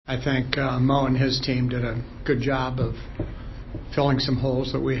I think Mo and his team did a good job of filling some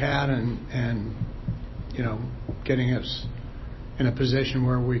holes that we had and getting us in a position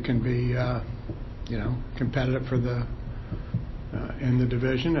where we can be competitive for the in the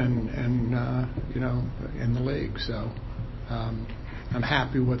division and in the league. So I'm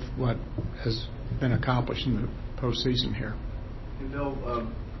happy with what has been accomplished in the postseason here. And Bill,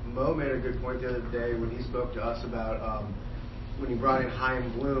 Mo made a good point the other day when he spoke to us about when he brought in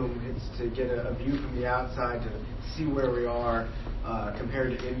Chaim Bloom. It's to get a view from the outside to see where we are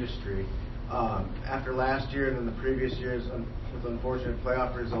compared to industry. After last year and then the previous years with unfortunate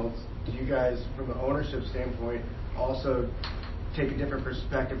playoff results, do you guys, from an ownership standpoint, also take a different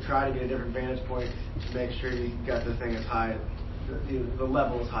perspective, try to get a different vantage point to make sure you got the thing as high, the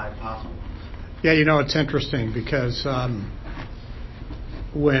level as high as possible? Yeah, it's interesting because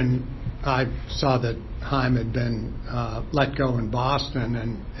when I saw that Chaim had been let go in Boston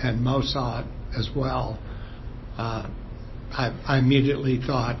and Mo saw it as well, I immediately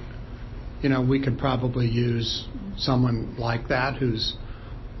thought, we could probably use someone like that who's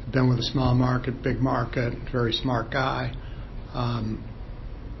been with a small market, big market, very smart guy,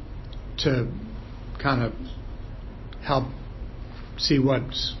 to kind of help see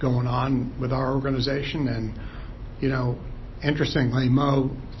what's going on with our organization. And, interestingly,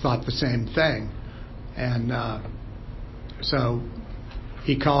 Mo thought the same thing. And so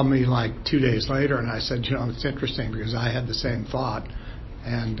he called me like 2 days later, and I said, it's interesting because I had the same thought.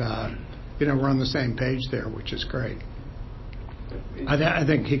 And, we're on the same page there, which is great. I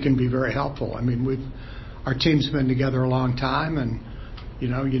think he can be very helpful. I mean, our team's been together a long time, and,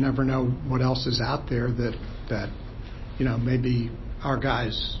 you never know what else is out there that maybe our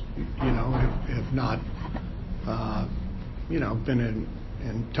guys, have not, been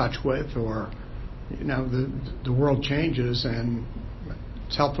in touch with, or, the world changes, and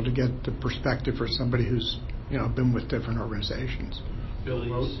it's helpful to get the perspective for somebody who's, been with different organizations. Bill,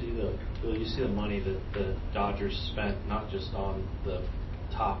 you see the money that the Dodgers spent, not just on the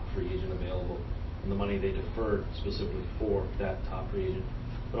top free agent available, and the money they deferred specifically for that top free agent,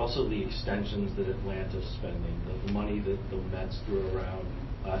 but also the extensions that Atlanta's spending, the money that the Mets threw around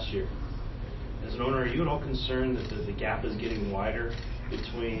last year. As an owner, are you at all concerned that the gap is getting wider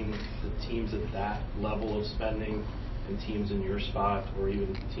between the teams at that level of spending and teams in your spot, or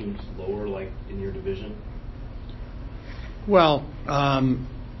even teams lower, like in your division? Well,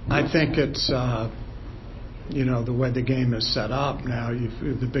 I think it's, the way the game is set up now,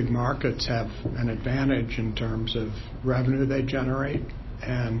 the big markets have an advantage in terms of revenue they generate,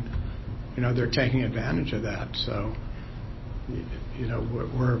 and, they're taking advantage of that. So,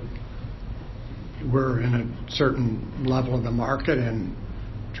 we're in a certain level of the market and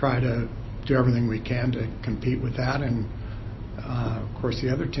try to do everything we can to compete with that, and, of course,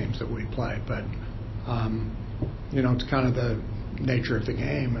 the other teams that we play. But, it's kind of the nature of the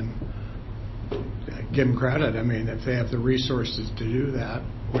game, and give them credit. I mean, if they have the resources to do that,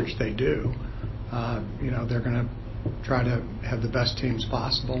 which they do, they're going to try to have the best teams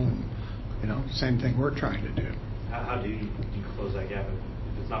possible, and, same thing we're trying to do. How do you close that gap?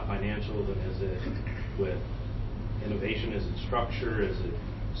 If it's not financial, then is it with innovation? Is it structure? Is it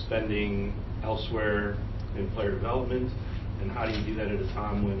spending elsewhere in player development? And how do you do that at a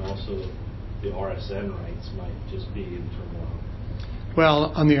time when also the RSN rights might just be in turmoil?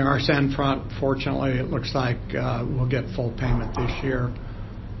 Well, on the RSN front, fortunately, it looks like we'll get full payment this year,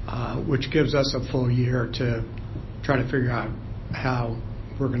 which gives us a full year to try to figure out how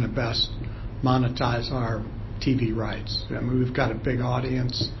we're going to best monetize our TV rights. I mean, we've got a big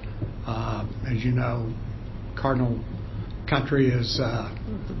audience. As you know, Cardinal Country is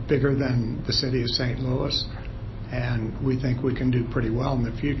bigger than the city of St. Louis, and we think we can do pretty well in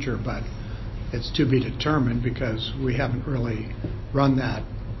the future, but it's to be determined because we haven't really run that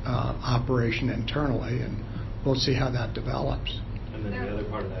operation internally, and we'll see how that develops. And then the other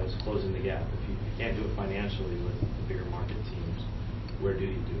part of that is closing the gap. If you can't do it financially with the bigger market teams, where do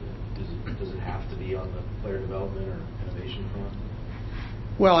you do it? Does it have to be on the player development or innovation front?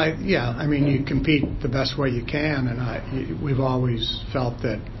 Well, I mean, you compete the best way you can, and we've always felt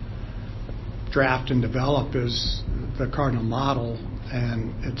that draft and develop is the Cardinal model,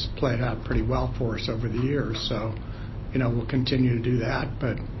 and it's played out pretty well for us over the years. So, we'll continue to do that,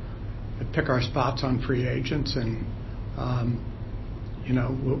 but pick our spots on free agents, and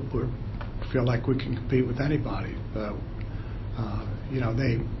we'll feel like we can compete with anybody.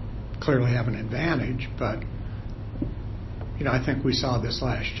 They clearly have an advantage, but I think we saw this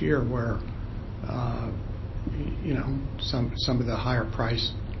last year where some of the higher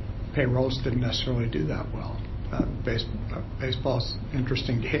priced payrolls didn't necessarily do that well. baseball's an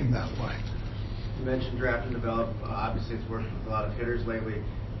interesting game that way. You mentioned draft and develop. Obviously, it's worked with a lot of hitters lately.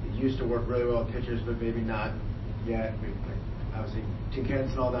 It used to work really well with pitchers, but maybe not yet. I mean, obviously, Tim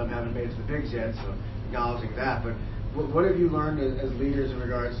Kent's and all them haven't made it to the bigs yet, so acknowledging that. But what have you learned as leaders in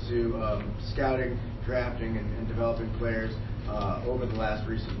regards to scouting, drafting, and developing players over the last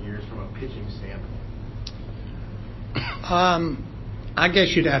recent years from a pitching standpoint? I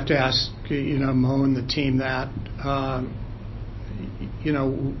guess you'd have to ask, Mo and the team that.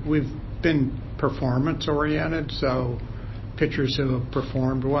 We've been performance-oriented, so pitchers who have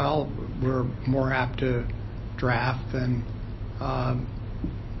performed well, we're more apt to draft than,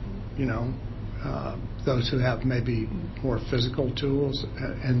 those who have maybe more physical tools,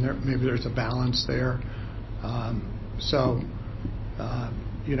 and maybe there's a balance there.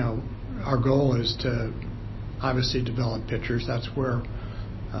 Our goal is to obviously develop pitchers. That's where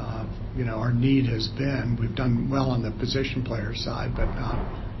our need has been. We've done well on the position player side, but not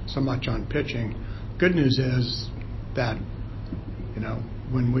so much on pitching. Good news is that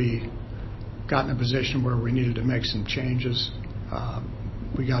when we got in a position where we needed to make some changes,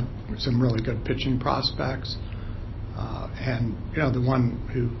 we got some really good pitching prospects, and the one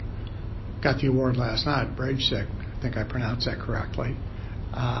who got the award last night, Brajcik, I think I pronounced that correctly.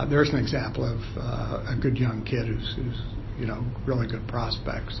 There's an example of a good young kid who's really good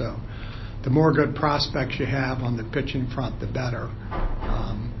prospect. So the more good prospects you have on the pitching front, the better.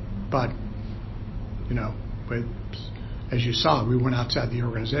 But as you saw, we went outside the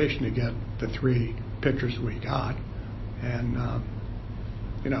organization to get the 3 pitchers we got, and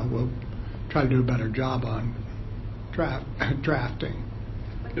we'll try to do a better job on drafting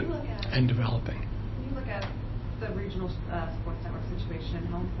and developing. When you look at the regional sports network situation,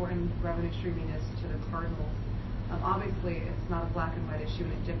 how important revenue streaming is to the Cardinals. Obviously, it's not a black and white issue,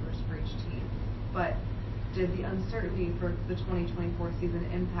 and it differs for each team. But did the uncertainty for the 2024 season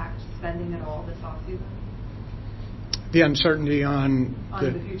impact spending at all this offseason? The uncertainty on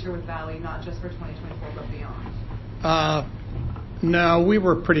the future with Valley, not just for 2024, but beyond. No, we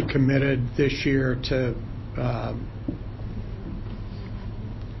were pretty committed this year to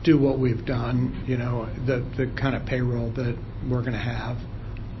do what we've done, the kind of payroll that we're going to have.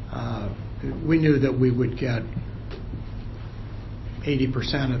 We knew that we would get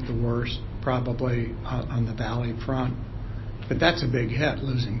 80% at the worst, probably, on the Valley front. But that's a big hit,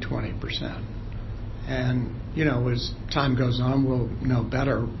 losing 20%. And, as time goes on, we'll know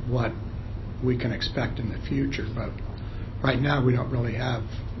better what we can expect in the future. But right now, we don't really have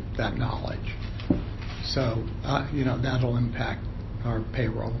that knowledge. So, that'll impact our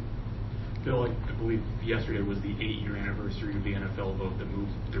payroll. Bill, I believe yesterday was the 8-year anniversary of the NFL vote that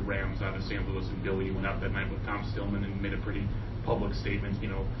moved the Rams out of St. Louis, and Billy went out that night with Tom Stillman and made a pretty public statement, in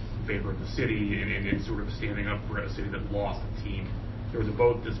favor of the city and sort of standing up for a city that lost the team. There was a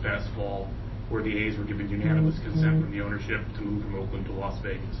vote this past fall where the A's were given unanimous consent from the ownership to move from Oakland to Las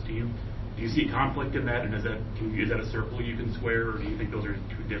Vegas. Do you see conflict in that, and is that a circle you can square, or do you think those are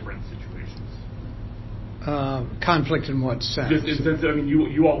 2 different situations? Conflict in what sense? Just in sense,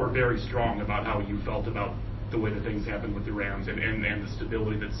 you all were very strong about how you felt about the way that things happened with the Rams and the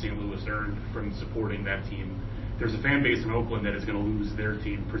stability that St. Louis earned from supporting that team. There's a fan base in Oakland that is going to lose their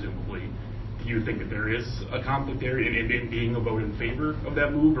team, presumably. Do you think that there is a conflict there in being a vote in favor of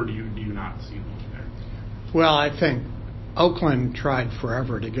that move, or do you not see one there? Well, I think Oakland tried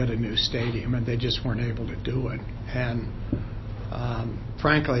forever to get a new stadium, and they just weren't able to do it. And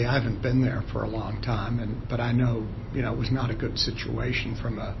frankly, I haven't been there for a long time, but I know it was not a good situation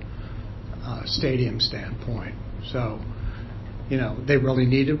from a stadium standpoint. So they really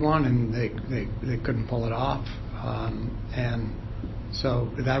needed one, and they couldn't pull it off, and so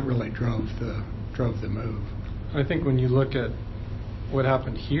that really drove the move. I think when you look at what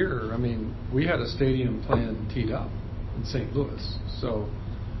happened here, we had a stadium plan teed up in St. Louis, so.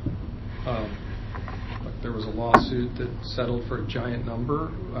 There was a lawsuit that settled for a giant number,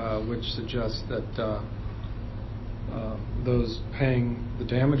 which suggests that those paying the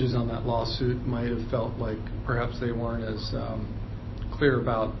damages on that lawsuit might have felt like perhaps they weren't as clear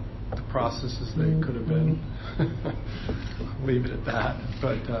about the process as they could have been. Leave it at that.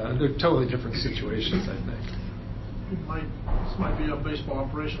 But they're totally different situations, I think. This might be a baseball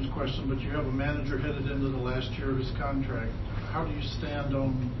operations question, but you have a manager headed into the last year of his contract. How do you stand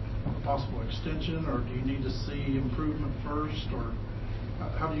on a possible extension, or do you need to see improvement first, or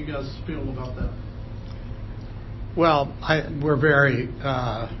how do you guys feel about that? Well, we're very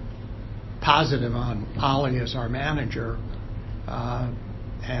positive on Ollie as our manager,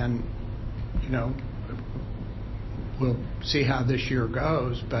 and we'll see how this year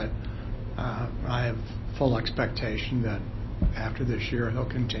goes, but I have full expectation that after this year he'll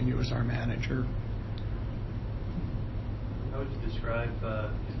continue as our manager. How would you describe,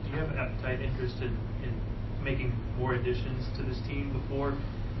 do you have an appetite, interested in making more additions to this team before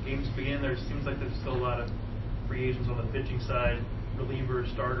games begin? There seems like there's still a lot of free agents on the pitching side,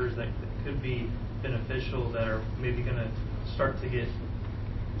 relievers, starters that could be beneficial, that are maybe going to start to get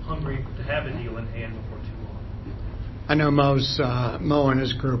hungry to have a deal in hand before too long. I know Mo and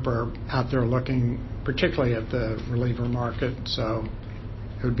his group are out there looking particularly at the reliever market, so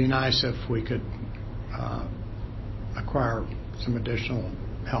it would be nice if we could acquire some additional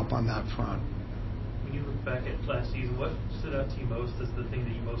help on that front. When you look back at last season, what stood out to you most as the thing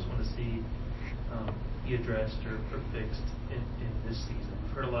that you most want to see be addressed or fixed in this season?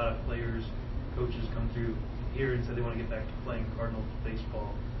 We've heard a lot of players, coaches come through here and say they want to get back to playing Cardinals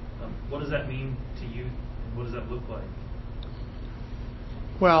baseball. What does that mean to you, and what does that look like?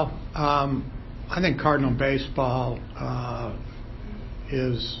 Well, I think Cardinal baseball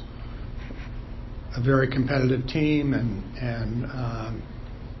is a very competitive team, and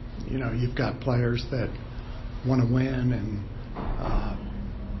you've got players that want to win and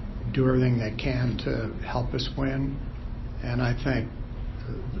do everything they can to help us win. And I think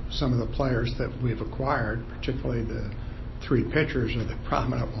some of the players that we've acquired, particularly the three pitchers are the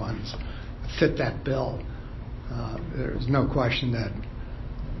prominent ones, fit that bill. There's no question that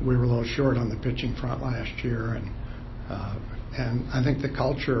we were a little short on the pitching front last year, and I think the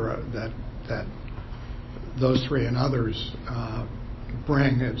culture that those three and others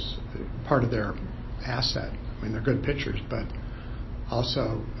bring is part of their asset. I mean, they're good pitchers, but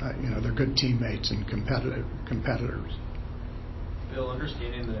also they're good teammates and competitors. Bill,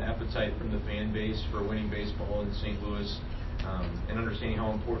 understanding the appetite from the fan base for winning baseball in St. Louis, and understanding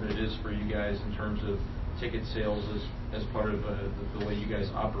how important it is for you guys in terms of ticket sales as part of the way you guys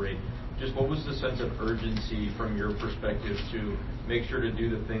operate, just what was the sense of urgency from your perspective to make sure to do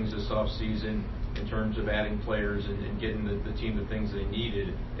the things this offseason in terms of adding players and getting the team the things they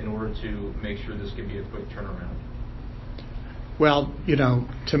needed in order to make sure this could be a quick turnaround? Well,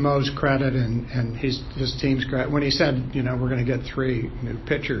 to Mo's credit and his team's credit, when he said, we're going to get three new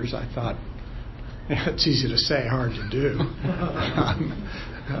pitchers, I thought, it's easy to say, hard to do.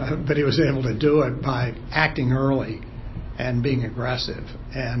 But he was able to do it by acting early and being aggressive.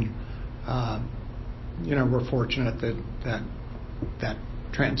 And, we're fortunate that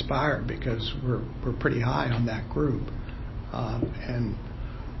transpired because we're pretty high on that group. And,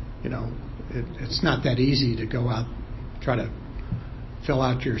 it's not that easy to go out, try to fill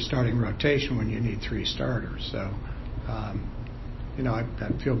out your starting rotation when you need three starters. So, I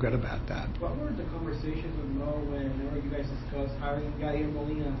feel good about that. What were the conversations with Mo whenever you guys discussed hiring Yadier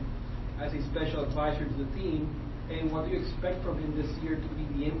Molina as a special advisor to the team, and what do you expect from him this year to be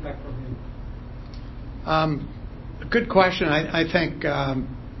the impact from him? Good question. I think,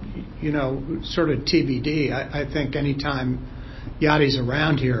 sort of TBD. I think anytime Yadi's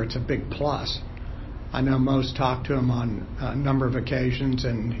around here, it's a big plus. I know Mo's talked to him on a number of occasions,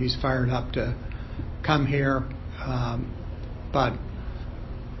 and he's fired up to come here. But,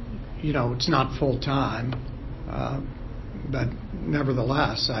 it's not full time. But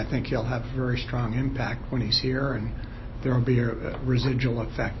nevertheless, I think he'll have a very strong impact when he's here, and there will be a residual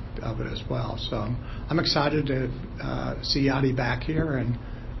effect of it as well. So I'm excited to see Yadi back here and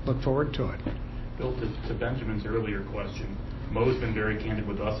look forward to it. Bill, to Benjamin's earlier question, Mo's been very candid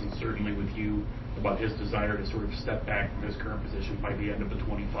with us and certainly with you about his desire to sort of step back from his current position by the end of the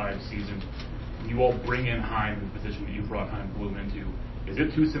 25 season. You all bring in Heim in the position that you brought Heim Bloom into. Is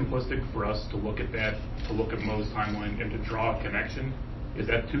it too simplistic for us to look at that, to look at Mo's timeline and to draw a connection? Is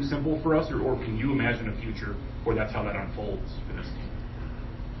that too simple for us, or can you imagine a future where that's how that unfolds for this team?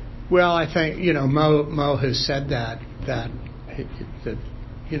 Well, I think, Mo has said that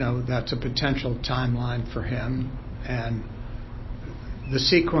that's a potential timeline for him. And the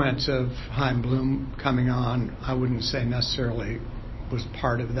sequence of Heim Bloom coming on, I wouldn't say necessarily was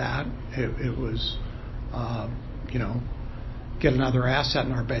part of that. It was, get another asset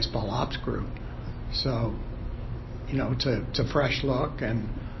in our baseball ops group. So, it's a fresh look, and,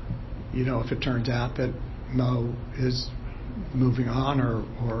 if it turns out that Mo is moving on or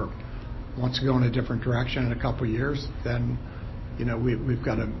wants to go in a different direction in a couple of years, then, we've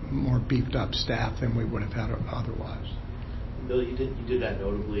got a more beefed up staff than we would have had otherwise. Bill, you did that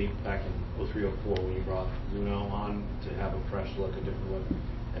notably back in 03-04 when you brought Luno on to have a fresh look, a different look,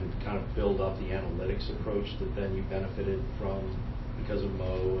 and kind of build up the analytics approach that then you benefited from because of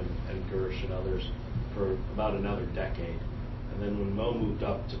Mo and Gersh and others for about another decade. And then when Mo moved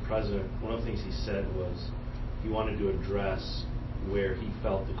up to president, one of the things he said was he wanted to address where he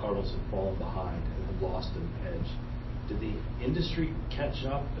felt the Cardinals had fallen behind and lost an edge. Did the industry catch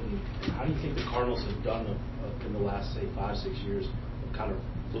up, and how do you think the Cardinals have done in the last, say, 5-6 years of kind of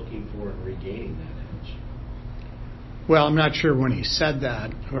looking for and regaining that edge? Well, I'm not sure when he said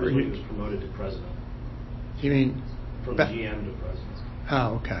that. Or when he was promoted to president. You mean? From GM to president.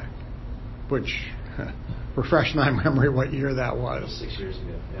 Oh, okay. Which, refresh my memory what year that was. 6 years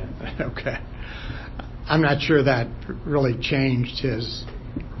ago, yeah. Okay. I'm not sure that really changed his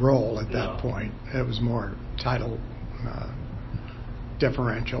role at that point. It was more title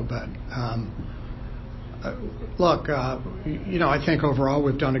differential. But look, I think overall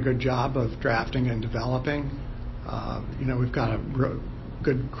we've done a good job of drafting and developing. We've got a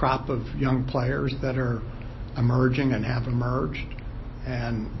good crop of young players that are emerging and have emerged,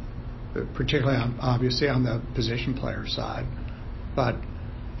 and particularly obviously on the position player side. But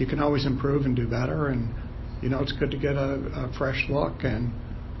you can always improve and do better, and it's good to get a fresh look and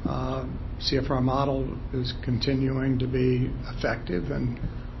see if our model is continuing to be effective, and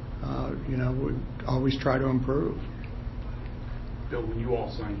we always try to improve. Bill, when you all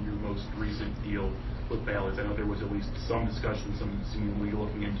signed your most recent deal with Bally's, I know there was at least some discussion, some seemingly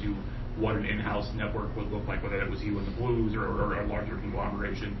looking into what an in-house network would look like, whether that was you and the Blues or a larger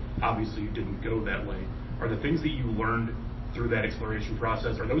conglomeration. Obviously, you didn't go that way. Are the things that you learned through that exploration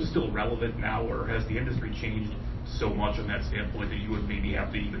process, are those still relevant now, or has the industry changed so much on that standpoint that you would maybe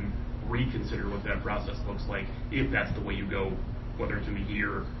have to even reconsider what that process looks like if that's the way you go, whether it's in a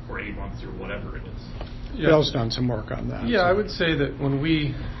year or 8 months or whatever it is? Yeah. Bill's done some work on that. Yeah, so I would say that when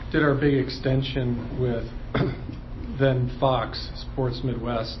we did our big extension with then Fox Sports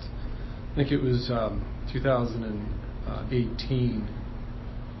Midwest, I think it was 2018,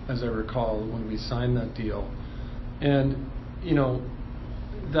 as I recall, when we signed that deal. And,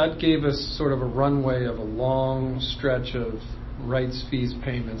 that gave us sort of a runway of a long stretch of rights fees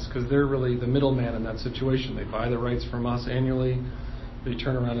payments, because they're really the middleman in that situation. They buy the rights from us annually. They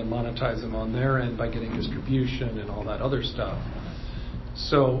turn around and monetize them on their end by getting distribution and all that other stuff.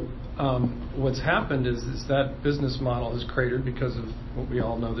 So what's happened is that business model has cratered because of what we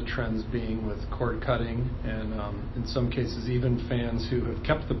all know the trends being with cord cutting, and in some cases even fans who have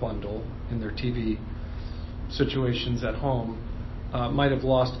kept the bundle in their TV situations at home might have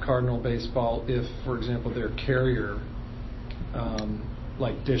lost Cardinal baseball if, for example, their carrier,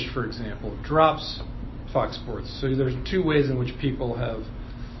 like Dish, for example, drops Fox Sports. So there's two ways in which people have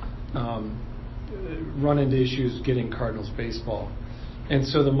run into issues getting Cardinals baseball. And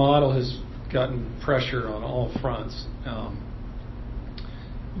so the model has gotten pressure on all fronts.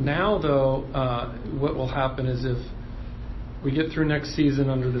 Now, though, what will happen is if we get through next season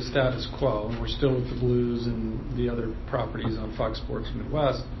under the status quo, and we're still with the Blues and the other properties on Fox Sports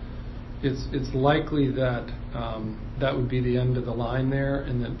Midwest, it's likely that that would be the end of the line there,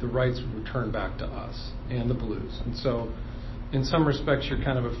 and that the rights would return back to us and the Blues. And so, in some respects, you're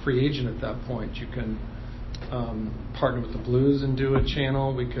kind of a free agent at that point. You can partner with the Blues and do a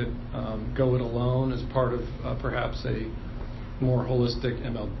channel. We could go it alone as part of perhaps a more holistic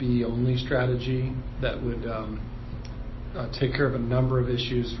MLB-only strategy that would take care of a number of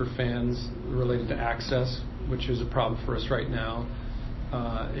issues for fans related to access, which is a problem for us right now.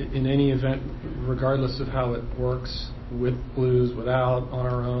 In any event, regardless of how it works, with Blues, without, on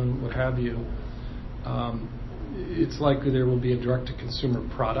our own, what have you, it's likely there will be a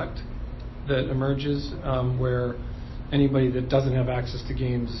direct-to-consumer product that emerges where anybody that doesn't have access to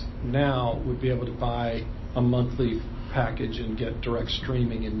games now would be able to buy a monthly package and get direct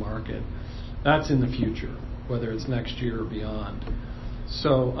streaming in market. That's in the future, whether it's next year or beyond.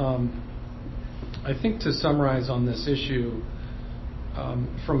 So I think to summarize on this issue,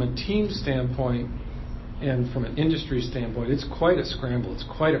 from a team standpoint and from an industry standpoint, it's quite a scramble. It's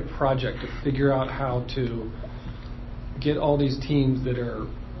quite a project to figure out how to get all these teams that are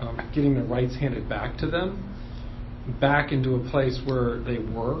getting the rights handed back to them back into a place where they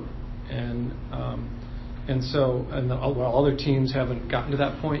were, and while other teams haven't gotten to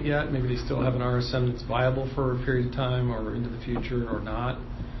that point yet, maybe they still have an RSM that's viable for a period of time or into the future or not.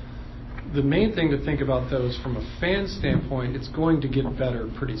 The main thing to think about, though, is from a fan standpoint, it's going to get better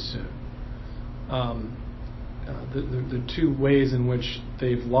pretty soon. The two ways in which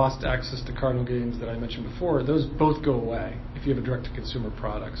they've lost access to Cardinal games that I mentioned before, those both go away if you have a direct-to-consumer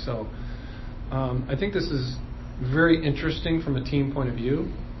product. So I think this is very interesting from a team point of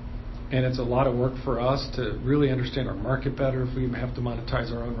view, and it's a lot of work for us to really understand our market better if we have to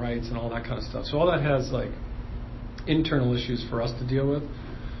monetize our own rights and all that kind of stuff. So all that has internal issues for us to deal with.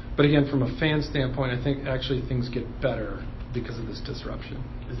 But again, from a fan standpoint, I think actually things get better because of this disruption.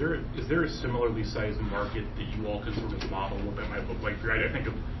 Is there a similarly sized market that you all can sort of model what that might look like? I think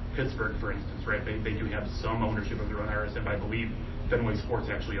of Pittsburgh, for instance, right? They do have some ownership of their own RSM. I believe Fenway Sports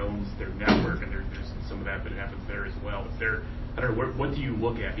actually owns their network, and there's some of that happens there as well. Is there, I don't know, what do you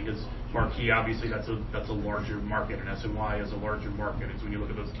look at? Because Marquee, obviously, that's a larger market, and SNY is a larger market. It's when you look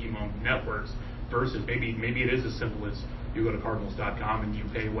at those team-owned networks versus maybe it is as simple as you go to Cardinals.com and you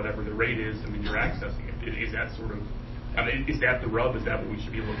pay whatever the rate is, and then you're accessing it. Is that sort of, I mean, is that the rub? Is that what we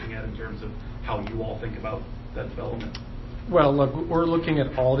should be looking at in terms of how you all think about that development? Well, look, we're looking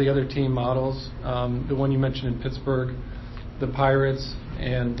at all the other team models. The one you mentioned in Pittsburgh, the Pirates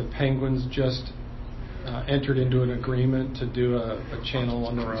and the Penguins just entered into an agreement to do a channel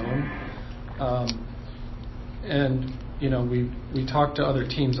on their own. And, you know, we talk to other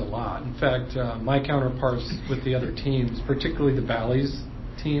teams a lot. In fact, my counterparts with the other teams, particularly the Bally's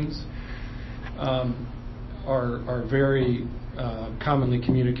teams, are very commonly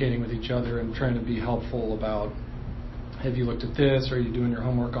communicating with each other and trying to be helpful about, have you looked at this? Are you doing your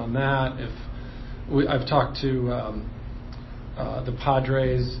homework on that? I've talked to the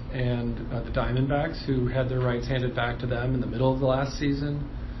Padres and the Diamondbacks, who had their rights handed back to them in the middle of the last season.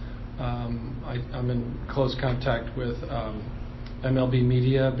 I'm in close contact with MLB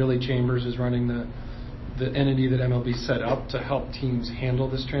Media. Billy Chambers is running the entity that MLB set up to help teams handle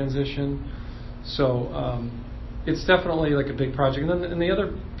this transition. So it's definitely like a big project. And the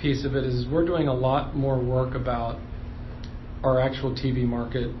other piece of it is we're doing a lot more work about our actual TV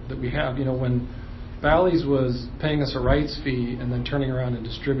market that we have. You know, when Bally's was paying us a rights fee and then turning around and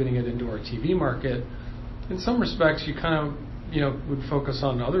distributing it into our TV market, in some respects you kind of, you know, would focus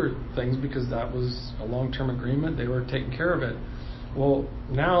on other things because that was a long-term agreement. They were taking care of it. Well,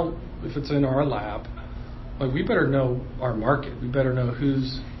 now if it's in our lap, like, we better know our market. We better know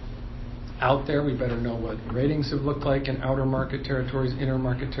who's out there. We better know what ratings have looked like in outer market territories, inner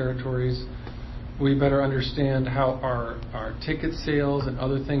market territories. We better understand how our ticket sales and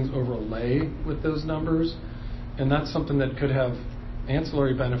other things overlay with those numbers. And that's something that could have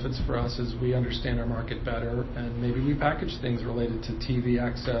ancillary benefits for us as we understand our market better, and maybe we package things related to TV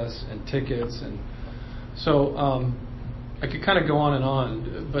access and tickets. And so I could kind of go on and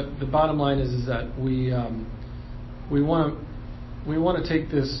on, but the bottom line is that we want to take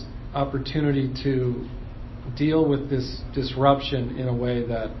this opportunity to deal with this disruption in a way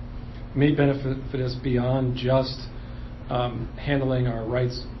that may benefit us beyond just handling our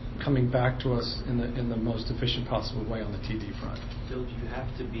rights coming back to us in the most efficient possible way on the TV front. Phil, do you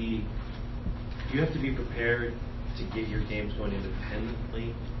have to be prepared to get your games going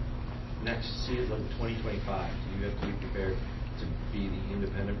independently next season, like 2025? Do you have to be prepared to be the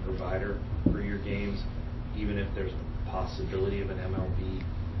independent provider for your games, even if there's a possibility of an MLB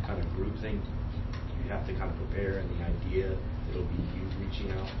kind of group thing? You have to kind of prepare, and the idea it'll be you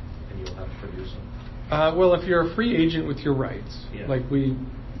reaching out and you'll have to produce them. Well, if you're a free agent with your rights, yeah, like we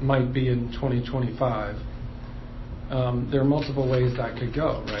might be in 2025, there are multiple ways that could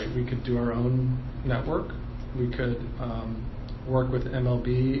go, right? We could do our own network. We could work with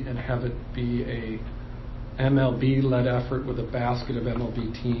MLB and have it be a MLB-led effort with a basket of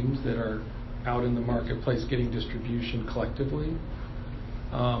MLB teams that are out in the marketplace getting distribution collectively.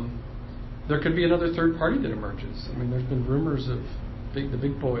 There could be another third party that emerges. I mean, there's been rumors of the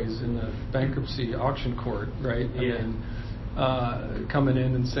big boys in the bankruptcy auction court, right? Yeah. I mean, coming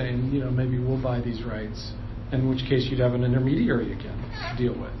in and saying, you know, maybe we'll buy these rights, in which case you'd have an intermediary again to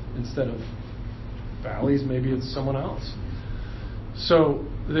deal with. Instead of Bally's, maybe it's someone else. So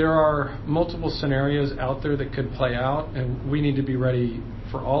there are multiple scenarios out there that could play out, and we need to be ready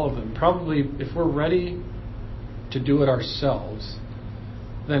for all of them. Probably if we're ready to do it ourselves,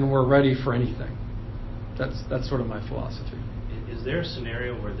 then we're ready for anything. That's sort of my philosophy. Is there a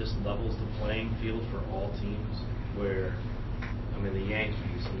scenario where this levels the playing field for all teams? Where, I mean, the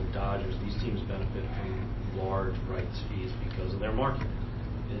Yankees and the Dodgers, these teams benefit from large rights fees because of their market.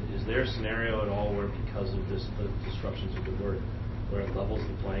 Is there a scenario at all where, because of this, the disruptions of the word, where it levels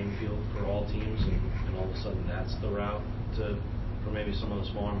the playing field for all teams, and all of a sudden that's the route for maybe some of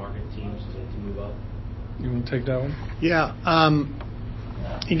the smaller market teams to move up? You want to take that one? Yeah.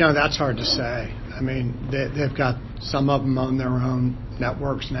 You know, that's hard to say. I mean, they've got, some of them own their own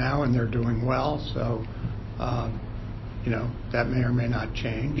networks now, and they're doing well. So, you know, that may or may not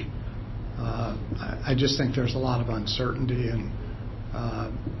change. I just think there's a lot of uncertainty, and,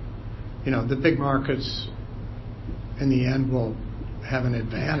 you know, the big markets in the end will have an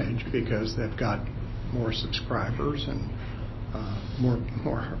advantage because they've got more subscribers and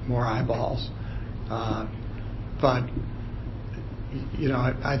more eyeballs. But, you know,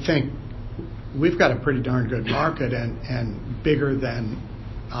 I think we've got a pretty darn good market, and bigger than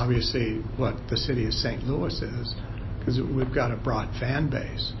obviously what the city of St. Louis is, because we've got a broad fan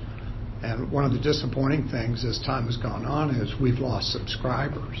base. And one of the disappointing things as time has gone on is we've lost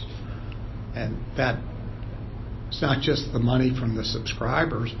subscribers. And that it's not just the money from the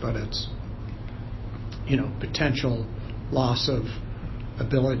subscribers, but it's, potential loss of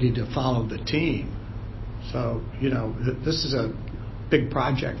ability to follow the team. So, this is a big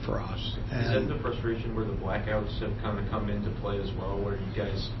project for us. Is that the frustration where the blackouts have kind of come into play as well, where you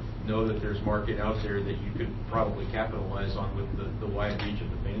guys know that there's market out there that you could probably capitalize on with the wide reach of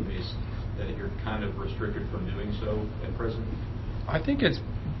the fan base, that you're kind of restricted from doing so at present? I think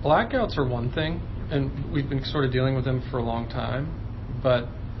blackouts are one thing, and we've been sort of dealing with them for a long time, but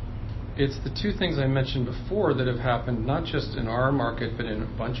it's the two things I mentioned before that have happened not just in our market, but in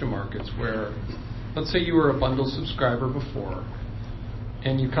a bunch of markets where, let's say you were a bundle subscriber before,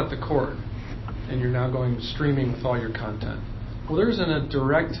 and you cut the cord, and you're now going streaming with all your content. Well, there isn't a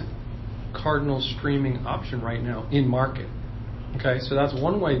direct Cardinals streaming option right now in market. Okay, so that's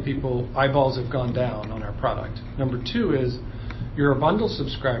one way eyeballs have gone down on our product. Number two is you're a bundle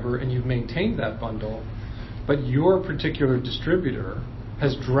subscriber and you've maintained that bundle, but your particular distributor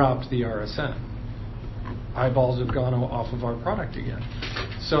has dropped the RSN. Eyeballs have gone off of our product again.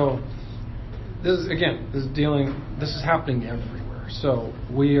 So this is happening everywhere. So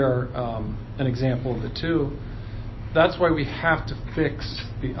we are an example of the two. That's why we have to fix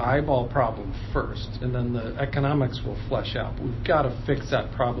the eyeball problem first, and then the economics will flesh out. But we've got to fix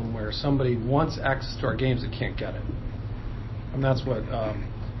that problem where somebody wants access to our games that can't get it. And that's what,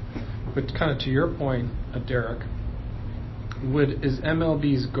 but kind of to your point, Derek, is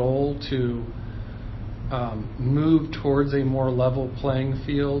MLB's goal to move towards a more level playing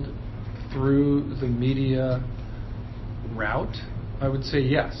field through the media route? I would say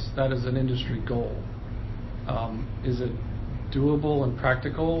yes, that is an industry goal. Is it doable and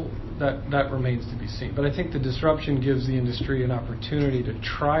practical? That remains to be seen. But I think the disruption gives the industry an opportunity to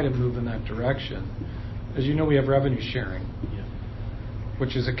try to move in that direction. As you know, we have revenue sharing,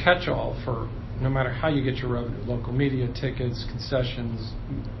 which is a catch-all for no matter how you get your revenue, local media, tickets, concessions,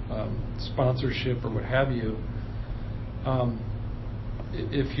 sponsorship, or what have you.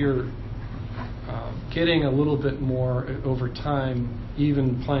 If you're getting a little bit more over time,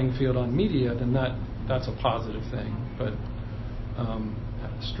 even playing field on media, then that's a positive thing. But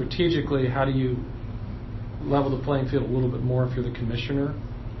strategically, how do you level the playing field a little bit more if you're the commissioner,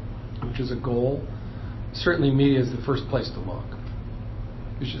 which is a goal? Certainly media is the first place to look.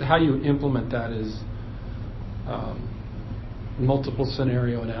 How you implement that is multiple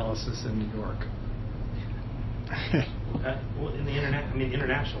scenario analysis in New York. Well, in the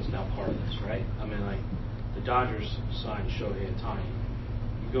international is now part of this, right? I mean, like the Dodgers signed Shohei Ohtani.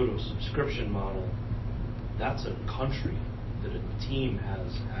 You go to a subscription model. That's a country that a team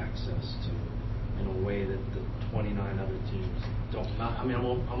has access to in a way that the 29 other teams don't.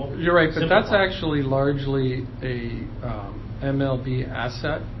 You're right, but that's actually largely a MLB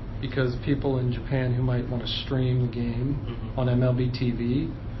asset, because people in Japan who might want to stream the game on MLB TV,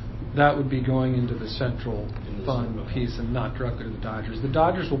 that would be going into the central fund piece and not directly to the Dodgers. The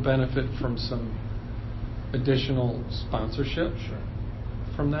Dodgers will benefit from some additional sponsorship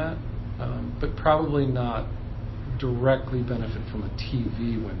from that, but probably not directly benefit from a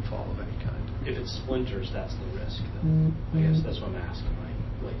TV windfall of any kind. If it splinters, that's the risk. I guess that's what I'm asking.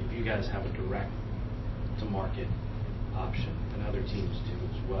 Like if you guys have a direct to market option, and other teams do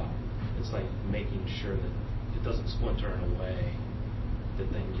as well, it's like making sure that it doesn't splinter in a way that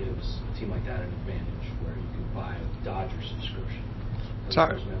then gives a team like that an advantage, where you can buy a Dodger subscription as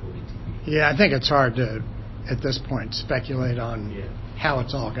opposed to MLB TV. Yeah, I think it's hard to, at this point, speculate on how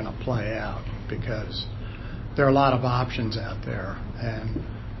it's all going to play out, because there are a lot of options out there. And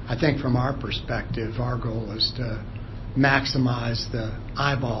I think from our perspective, our goal is to maximize the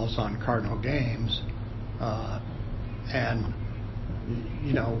eyeballs on Cardinal games and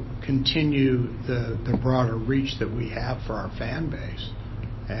continue the broader reach that we have for our fan base,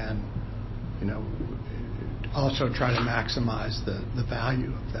 and also try to maximize the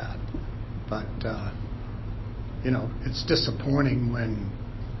value of that. But it's disappointing when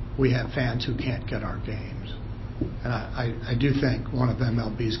we have fans who can't get our games. And I do think one of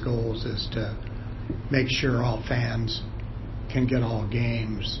MLB's goals is to make sure all fans can get all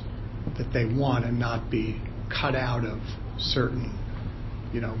games that they want and not be cut out of certain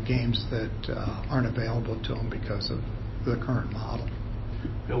games that aren't available to them because of the current model.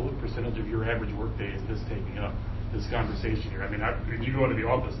 Bill, what percentage of your average workday is this taking up, this conversation here? I mean, when you go into the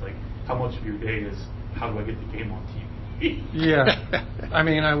office, like, how much of your day is, how do I get the game on TV? Yeah. I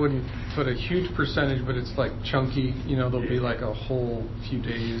mean, I wouldn't put a huge percentage, but it's like chunky. There'll be like a whole few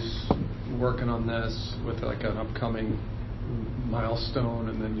days working on this with like an upcoming milestone,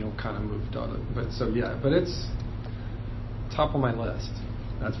 and then kind of moved on it. But it's top of my list,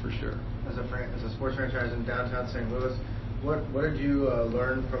 that's for sure. As a sports franchise in downtown St. Louis, what did you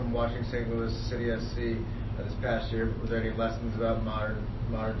learn from watching St. Louis City SC this past year? Were there any lessons about modern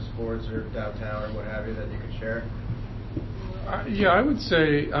sports or downtown or what have you that you could share? Yeah, I would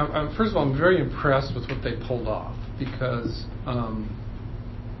say, first of all, I'm very impressed with what they pulled off because,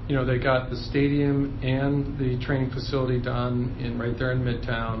 they got the stadium and the training facility done right there in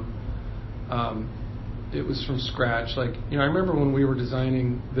Midtown. It was from scratch. I remember when we were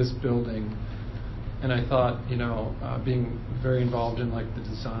designing this building, and I thought, being very involved in the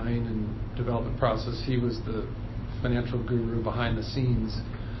design and development process, he was the financial guru behind the scenes.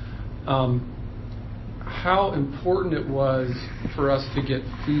 How important it was for us to get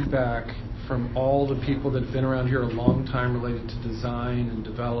feedback from all the people that have been around here a long time related to design and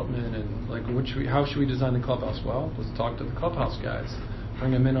development and how should we design the clubhouse? Well, let's talk to the clubhouse guys,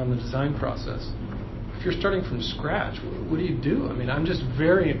 bring them in on the design process. If you're starting from scratch, what do you do? I mean, I'm just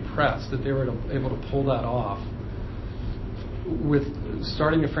very impressed that they were able to pull that off with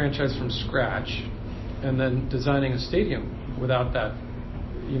starting a franchise from scratch and then designing a stadium without that,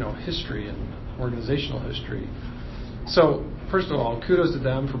 history and organizational history. So, first of all, kudos to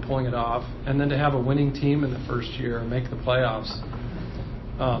them for pulling it off, and then to have a winning team in the first year and make the playoffs,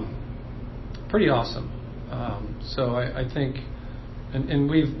 pretty awesome. So I think, and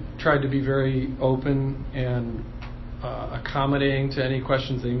we've tried to be very open and accommodating to any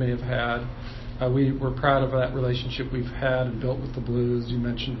questions they may have had. We're proud of that relationship we've had and built with the Blues. You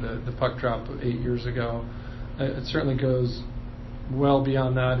mentioned the puck drop 8 years ago. It certainly goes well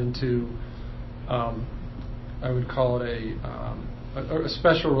beyond that into, I would call it a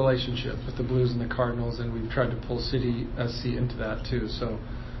special relationship with the Blues and the Cardinals, and we've tried to pull City SC into that too. So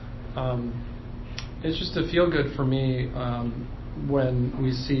it's just a feel good for me when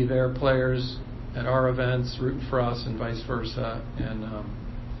we see their players at our events rooting for us and vice versa. And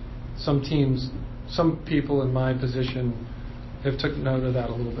some people in my position have took note of that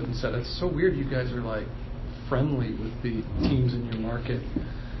a little bit and said, it's so weird you guys are friendly with the teams in your market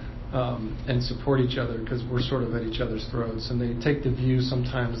and support each other because we're sort of at each other's throats. And they take the view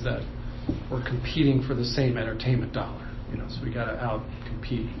sometimes that we're competing for the same entertainment dollar, so we got to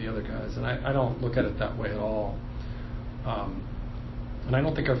out-compete the other guys. And I don't look at it that way at all. And I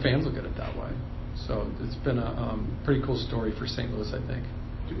don't think our fans look at it that way. So it's been a pretty cool story for St. Louis, I think.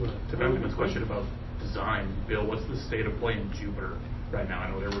 To Benjamin's question about design, Bill, what's the state of play in Jupiter right now?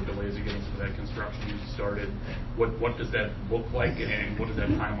 I know there were delays in getting some of that construction started. What does that look like, and what does that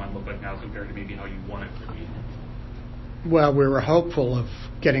timeline look like now compared to maybe how you want it to be? Well, we were hopeful of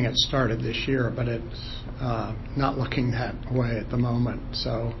getting it started this year, but it's not looking that way at the moment.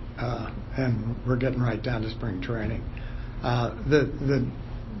 So, and we're getting right down to spring training. The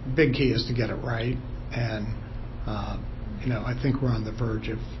big key is to get it right, and I think we're on the verge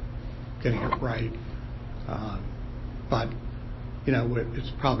of getting it right. But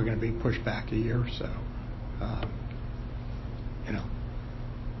it's probably going to be pushed back a year or so.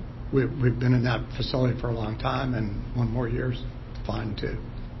 We've been in that facility for a long time, and one more year's fine too.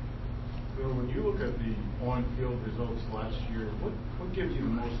 Bill, when you look at the on-field results last year, what gives you the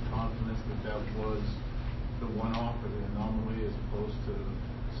most confidence that was the one-off or the anomaly as opposed to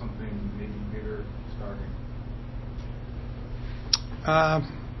something maybe bigger starting?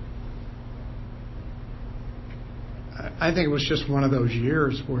 I think it was just one of those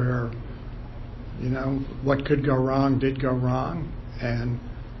years where, what could go wrong did go wrong, and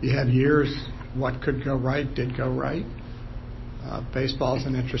you had years what could go right did go right. Baseball's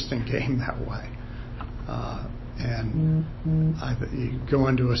an interesting game that way. And you go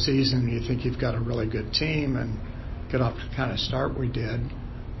into a season and you think you've got a really good team and get off to the kind of start we did.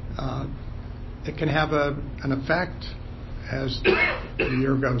 It can have an effect as the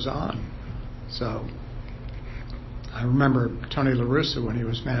year goes on. So I remember Tony La Russa, when he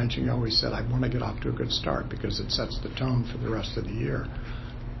was managing, always said, I want to get off to a good start because it sets the tone for the rest of the year.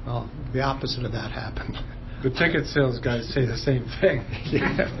 Well, the opposite of that happened. The ticket sales guys say the same thing.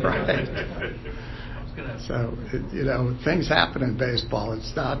 Yeah, right. So, things happen in baseball.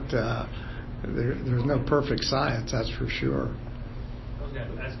 It's not, there's no perfect science, that's for sure. I was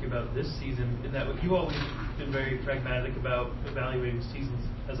going to ask you about this season, in that you've always been very pragmatic about evaluating seasons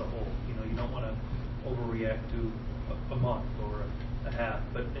as a whole. You don't want to overreact to a month or a half,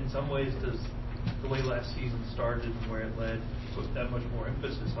 but in some ways, does the way last season started and where it led put that much more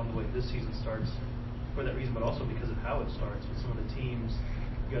emphasis on the way this season starts for that reason, but also because of how it starts with some of the teams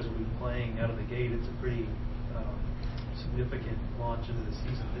you guys will be playing out of the gate? It's a pretty significant launch into the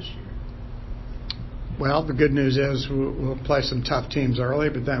season this year. Well, the good news is we'll play some tough teams early,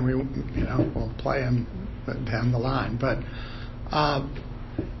 but then we'll play them down the line. But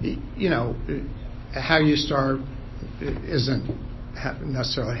how you start isn't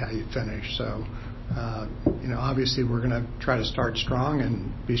necessarily how you finish. So obviously we're going to try to start strong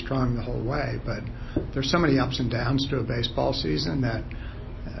and be strong the whole way. But there's so many ups and downs to a baseball season that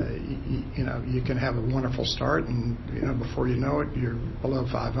you can have a wonderful start, and before you know it, you're below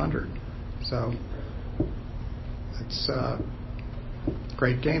 500. So it's a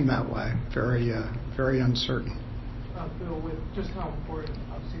great game that way. Very uncertain. Bill, with just how important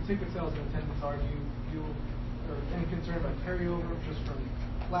obviously ticket sales and attendance are, do you are any concern about carryover just from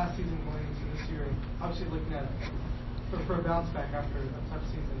last season going into this year? Obviously, looking at for a bounce back after a tough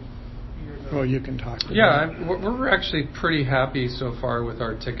season. Well, you can talk about that. We're actually pretty happy so far with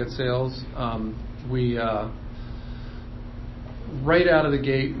our ticket sales. We right out of the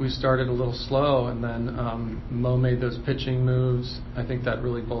gate, we started a little slow, and then Mo made those pitching moves. I think that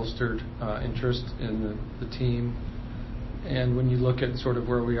really bolstered interest in the team. And when you look at sort of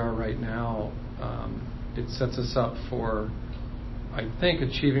where we are right now, it sets us up for, I think,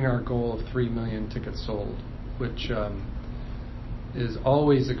 achieving our goal of 3 million tickets sold, which is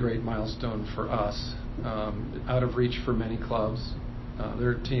always a great milestone for us, out of reach for many clubs. There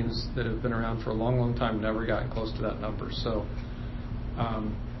are teams that have been around for a long, long time, never gotten close to that number. So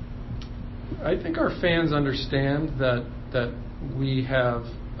I think our fans understand that we have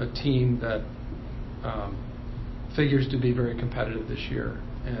a team that figures to be very competitive this year,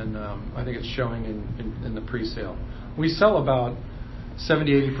 and I think it's showing in the pre-sale. We sell about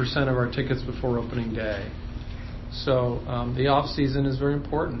 70-80% of our tickets before opening day. So the off-season is very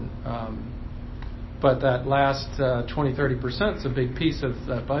important. But that last 20-30% is a big piece of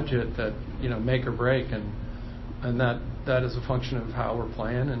that budget that, make or break, and that is a function of how we're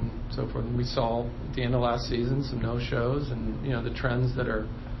playing and so forth. And we saw at the end of last season some no-shows and, the trends that are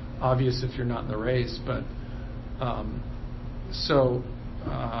obvious if you're not in the race. But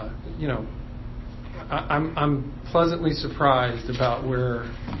I'm pleasantly surprised about where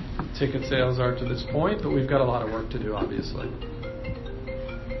ticket sales are to this point, but we've got a lot of work to do, obviously.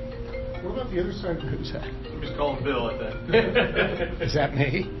 What about the other side? Who's that? I'm just calling Bill at that. Is that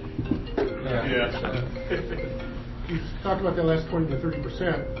me? Yeah. You talked about that last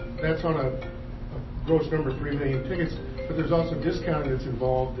 20-30%. That's on a gross number, 3 million tickets, but there's also discounting that's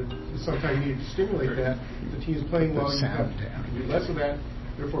involved that sometimes you need to stimulate that. If the team's playing well, you can do less of that,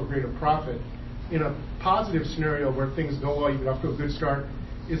 therefore greater profit. In a positive scenario where things go well, you get off to a good start,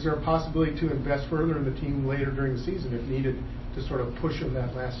 is there a possibility to invest further in the team later during the season if needed to sort of push them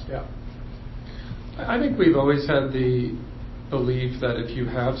that last step? I think we've always had the belief that if you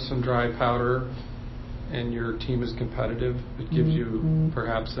have some dry powder and your team is competitive, it gives you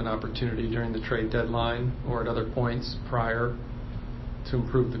perhaps an opportunity during the trade deadline or at other points prior to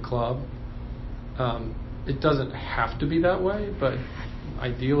improve the club. It doesn't have to be that way, but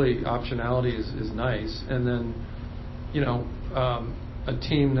ideally optionality is nice. And then, a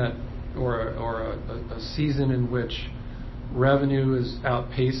team that or a season in which revenue is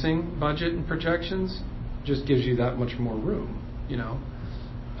outpacing budget and projections just gives you that much more room,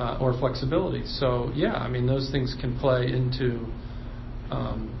 or flexibility. So those things can play into,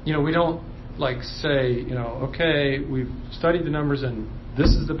 we don't say, okay, we've studied the numbers and this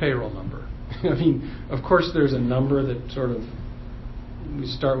is the payroll number. Of course there's a number that sort of we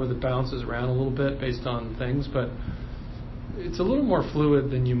start with, it bounces around a little bit based on things, but it's a little more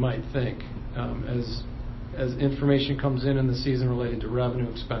fluid than you might think as information comes in the season related to revenue,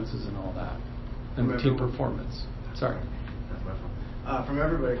 expenses, and all that, and team performance. Sorry. That's my fault. From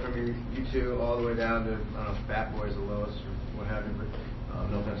everybody, from you two all the way down to Bat Boys, the lowest, or what have you. But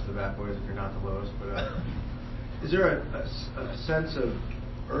no offense to the Bat Boys if you're not the lowest. But is there a sense of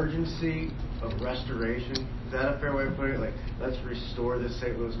urgency of restoration? Is that a fair way of putting it? Like, let's restore this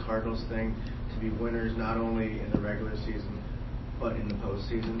St. Louis Cardinals thing to be winners not only in the regular season but in the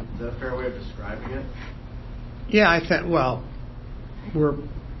postseason. Is that a fair way of describing it? Yeah, I think. Well, we're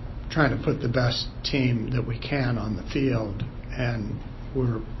trying to put the best team that we can on the field, and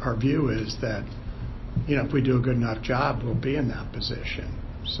our view is that if we do a good enough job, we'll be in that position.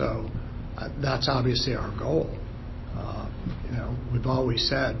 So that's obviously our goal. We've always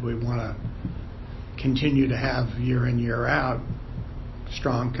said we want to continue to have year in, year out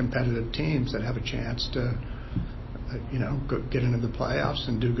strong competitive teams that have a chance to get into the playoffs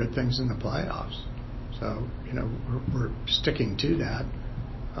and do good things in the playoffs. So we're sticking to that.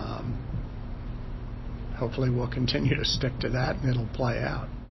 Hopefully we'll continue to stick to that and it'll play out.